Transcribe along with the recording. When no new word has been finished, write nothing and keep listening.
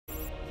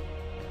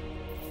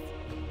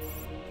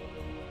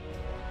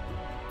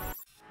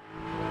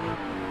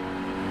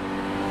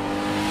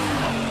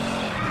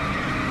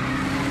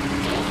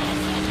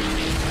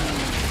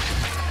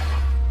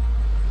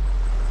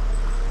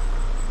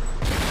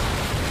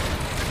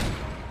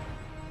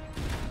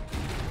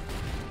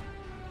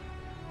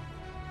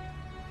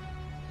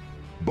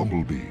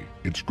Bumblebee,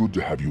 it's good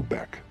to have you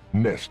back.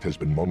 Nest has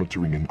been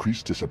monitoring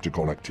increased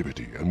Decepticon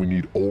activity, and we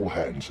need all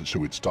hands,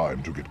 so it's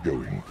time to get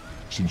going.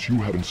 Since you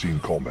haven't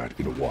seen combat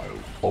in a while,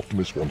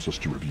 Optimus wants us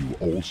to review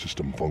all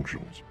system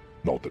functions.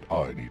 Not that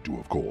I need to,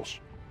 of course.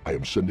 I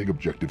am sending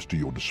objectives to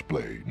your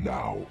display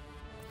now.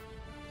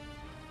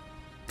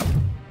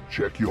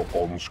 Check your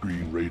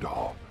on-screen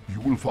radar. You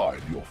will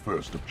find your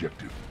first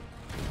objective.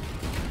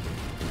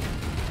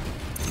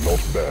 Not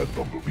bad,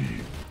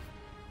 Bumblebee.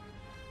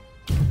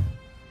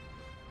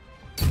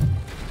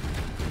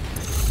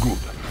 Good.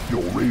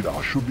 Your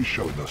radar should be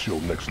showing us your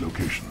next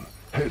location.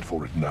 Head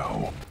for it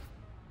now.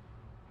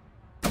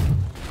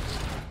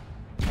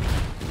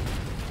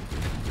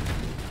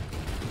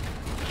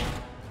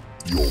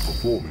 You're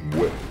performing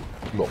well.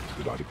 Not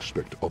that I'd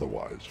expect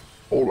otherwise.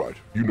 All right,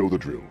 you know the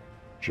drill.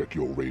 Check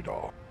your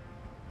radar.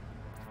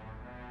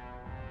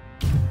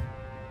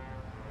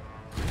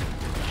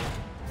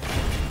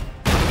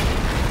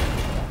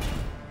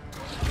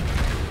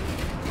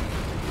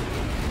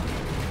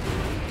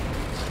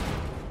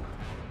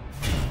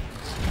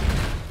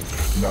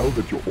 Now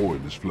that your oil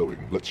is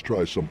flowing, let's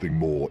try something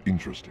more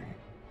interesting.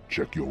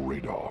 Check your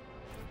radar.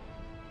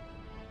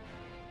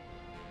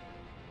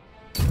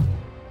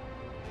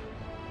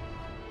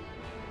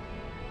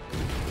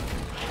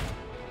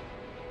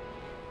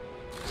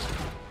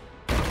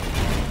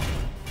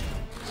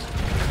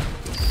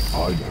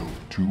 I know,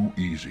 too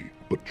easy,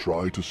 but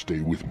try to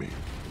stay with me.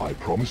 I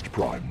promised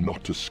Prime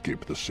not to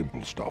skip the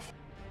simple stuff.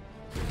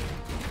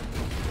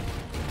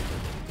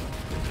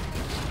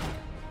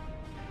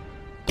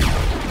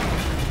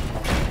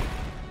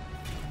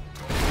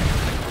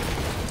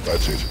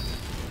 That's it.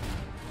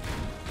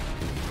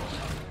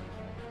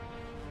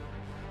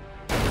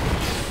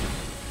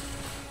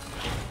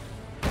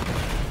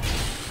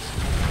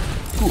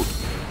 Good.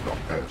 Not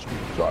as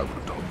good as I would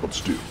have done, but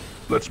still.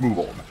 Let's move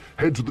on.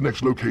 Head to the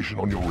next location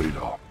on your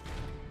radar.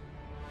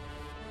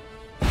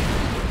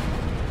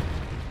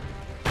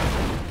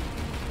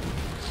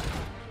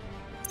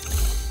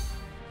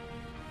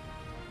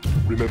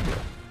 Remember,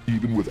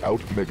 even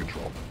without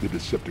Megatron, the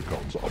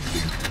Decepticons are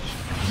dangerous.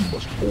 You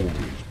must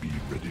always be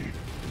ready.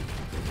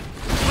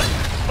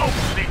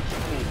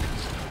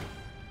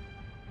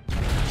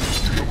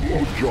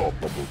 Good job,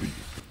 Bumblebee.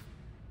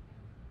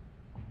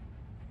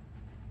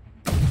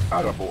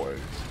 Attaboy.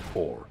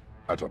 Or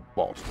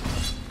Autobot.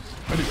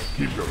 Anyway,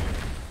 keep going.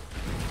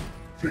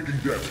 Taking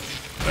damage.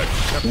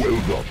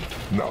 Well done.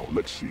 Now,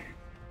 let's see.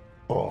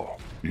 Ah,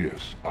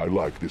 yes, I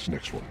like this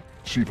next one.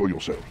 See for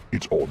yourself.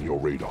 It's on your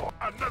radar.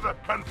 Another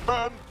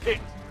confirmed hit.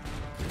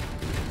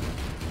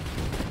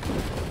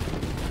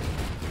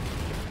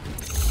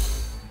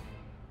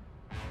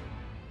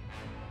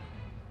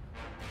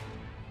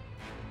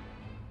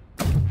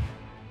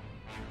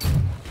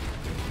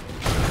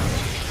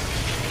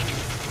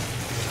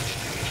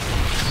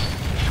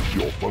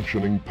 You're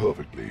functioning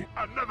perfectly.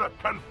 Another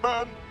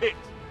confirmed hit.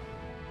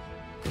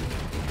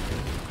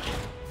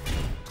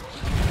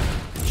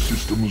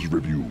 Systems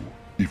review.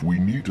 If we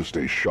need to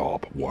stay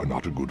sharp, why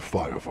not a good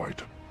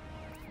firefight?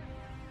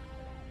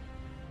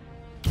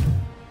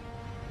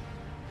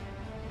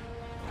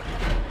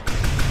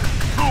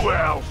 Who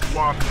else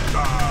wants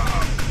some?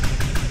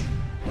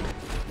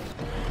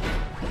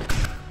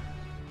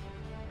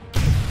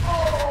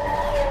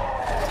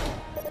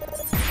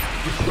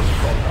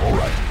 All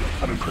right,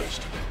 I'm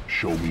impressed.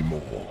 Show me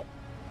more.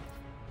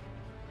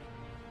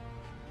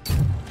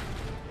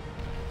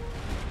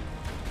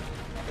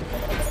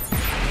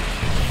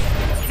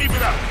 Keep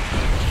it up.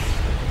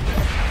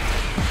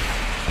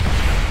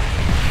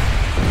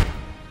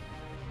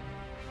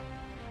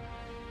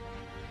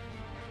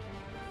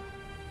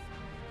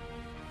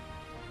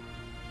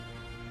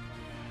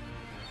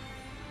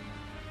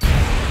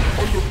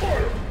 Under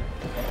fire.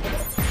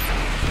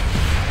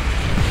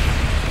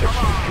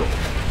 Excellent job.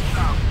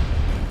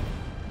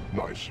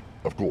 Nice.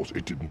 Of course,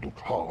 it didn't look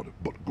hard,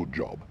 but good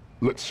job.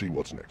 Let's see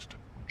what's next.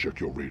 Check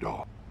your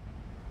radar.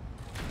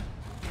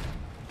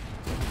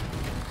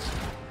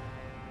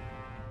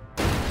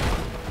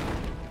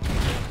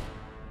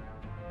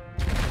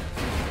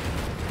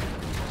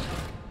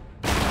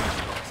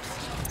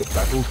 The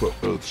battle for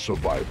Earth's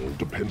survival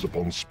depends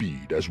upon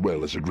speed as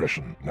well as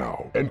aggression.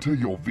 Now, enter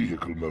your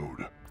vehicle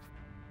mode.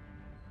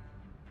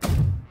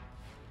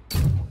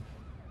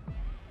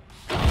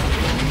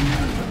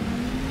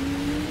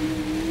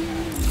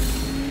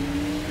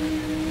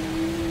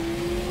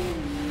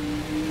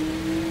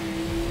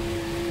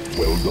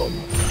 Well done.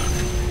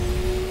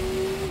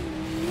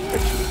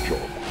 Excellent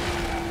job.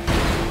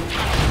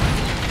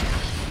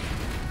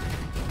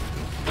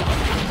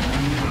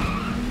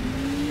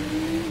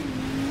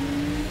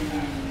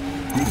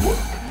 Good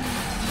work.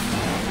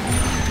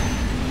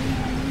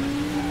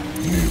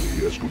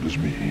 Nearly as good as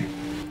me.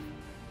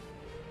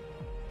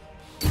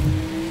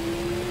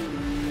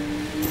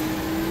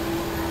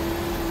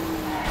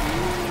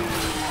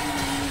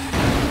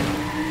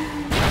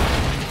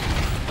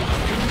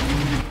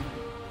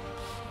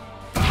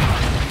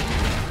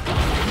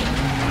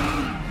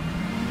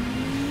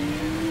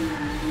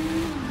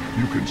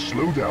 You can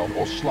slow down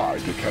or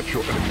slide to catch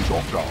your enemies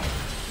off guard.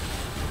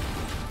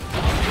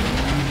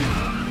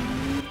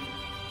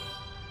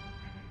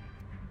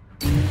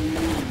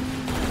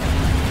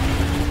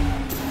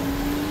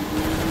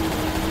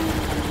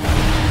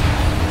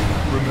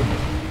 Remember,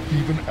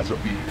 even as a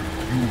being,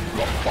 you've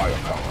got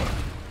firepower.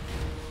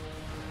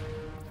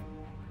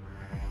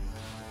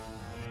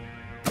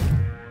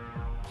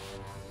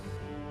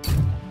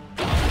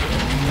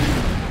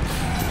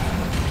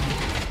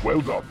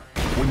 Well done.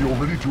 When you're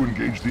ready to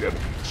engage the enemy,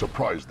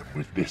 surprise them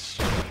with this.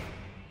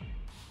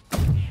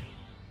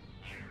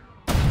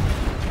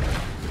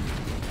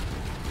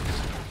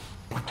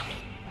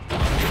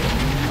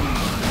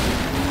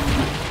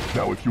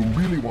 Now, if you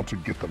really want to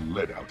get the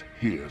lead out,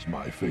 here's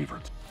my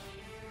favorite.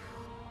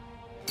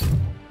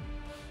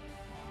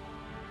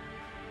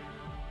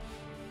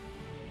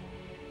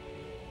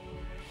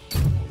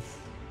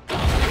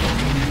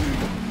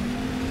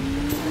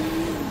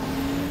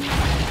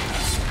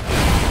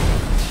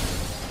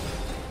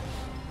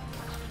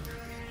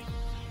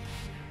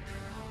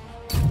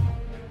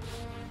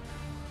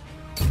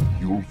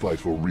 You'll fight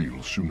for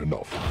real soon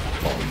enough.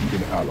 Our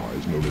hidden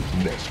allies known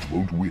as Nest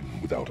won't win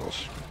without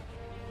us.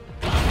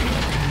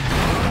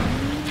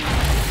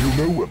 You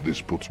know what this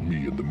puts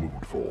me in the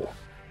mood for?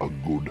 A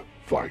good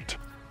fight.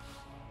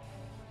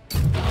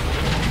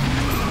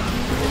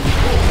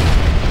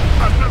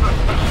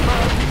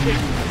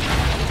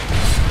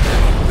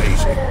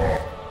 Amazing.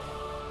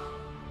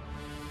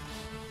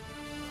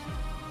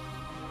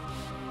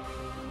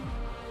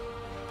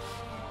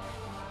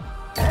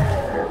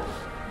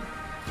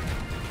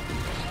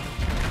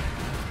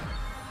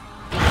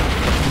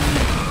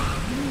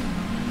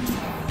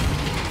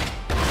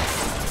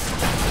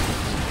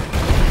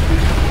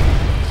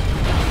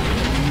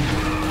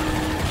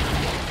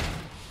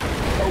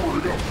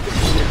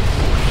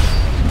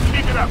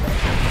 Keep it up.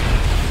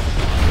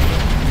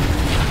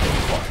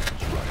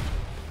 That's right.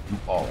 You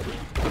are ready.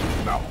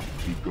 Now,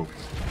 keep going.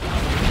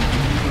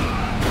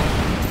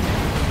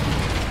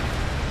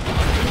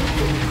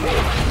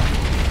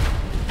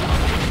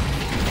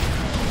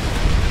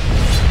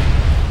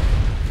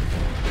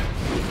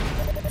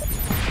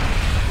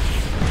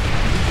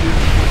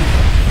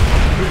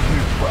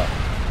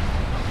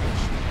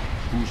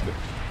 Who's next?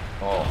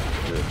 Oh,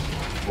 yes.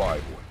 Fly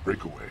boy,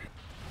 breakaway.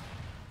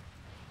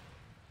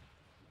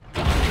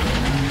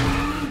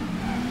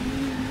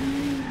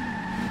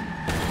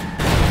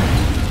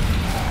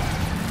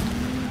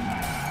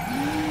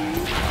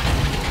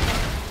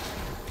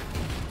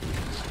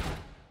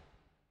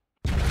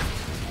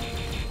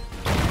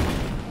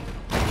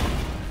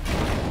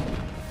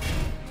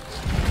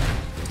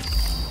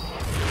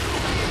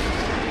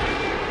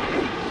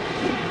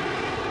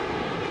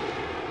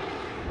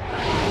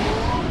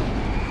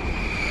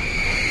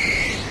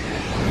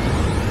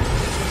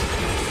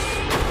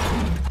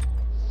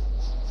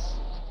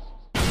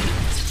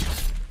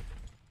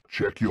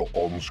 Check your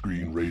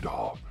on-screen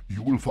radar.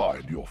 You will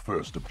find your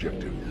first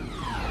objective.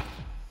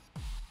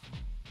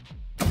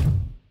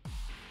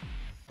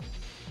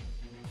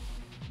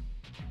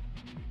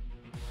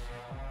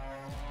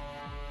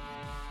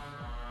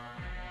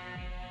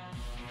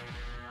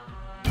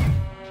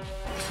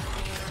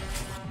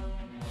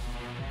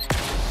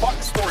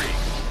 Box 3.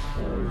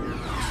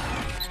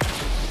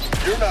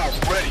 You're not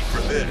ready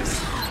for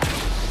this.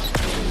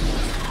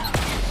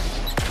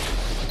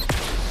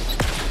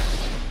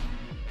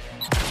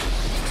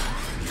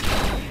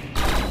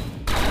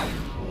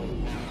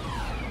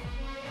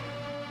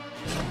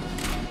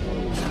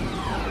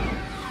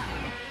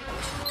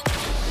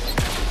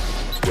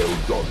 Well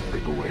done,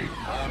 Breakaway.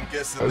 I'm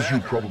guessing As you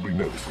that. probably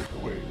know,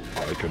 Breakaway,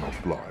 I cannot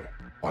fly.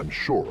 I'm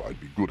sure I'd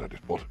be good at it,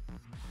 but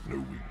no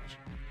wings.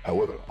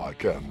 However, I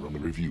can run a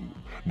review.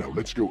 Now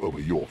let's go over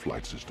your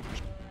flight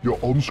systems. Your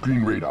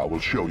on-screen radar will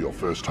show your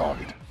first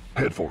target.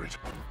 Head for it.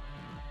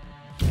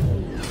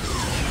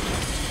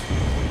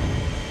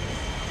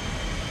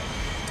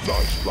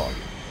 Nice flying.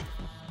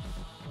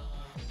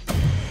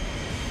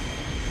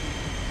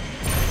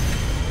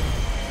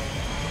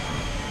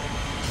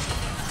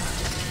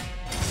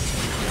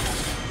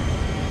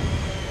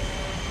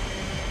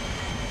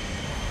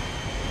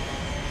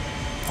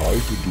 I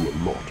could do a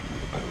lot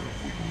with a pair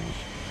of wings.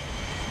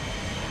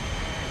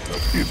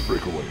 That's it,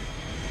 Breakaway.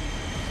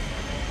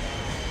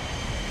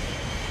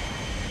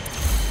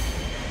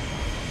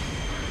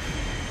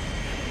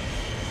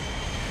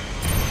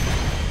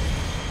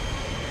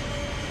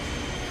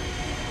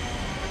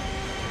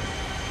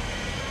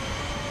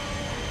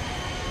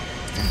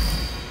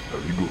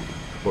 Very good.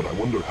 But I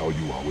wonder how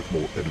you are with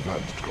more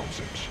advanced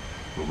concepts.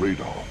 The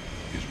radar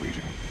is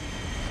waiting.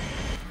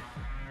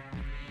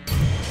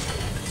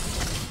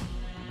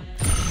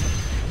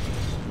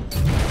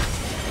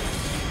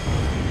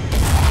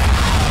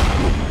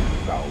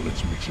 Now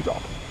let's mix it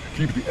up.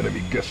 Keep the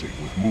enemy guessing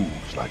with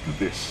moves like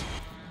this.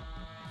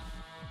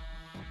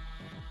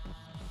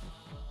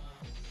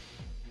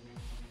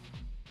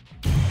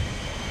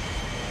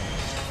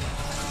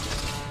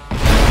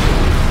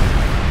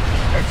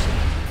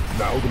 Excellent.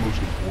 Now the most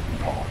important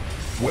part.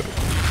 Weapons.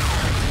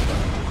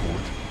 That's what I call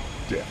it.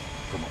 death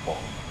from above.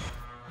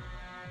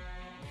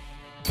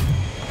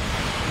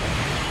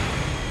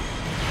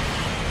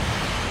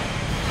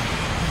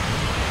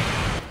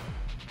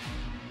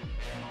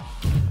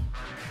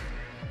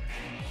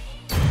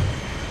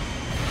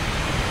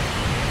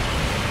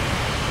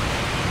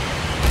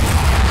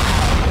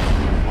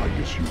 I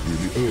guess you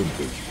really earned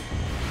those.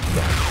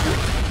 Nice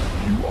work.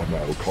 You are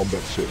now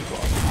combat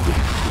certified and ready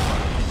to fly.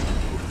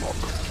 Good luck.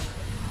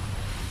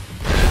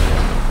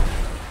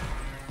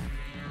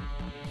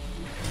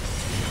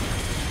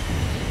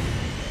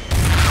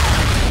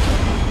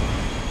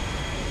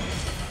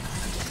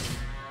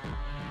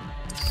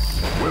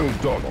 Well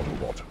done,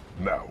 Autobot.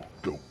 Now,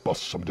 go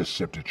bust some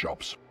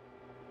Deceptichops.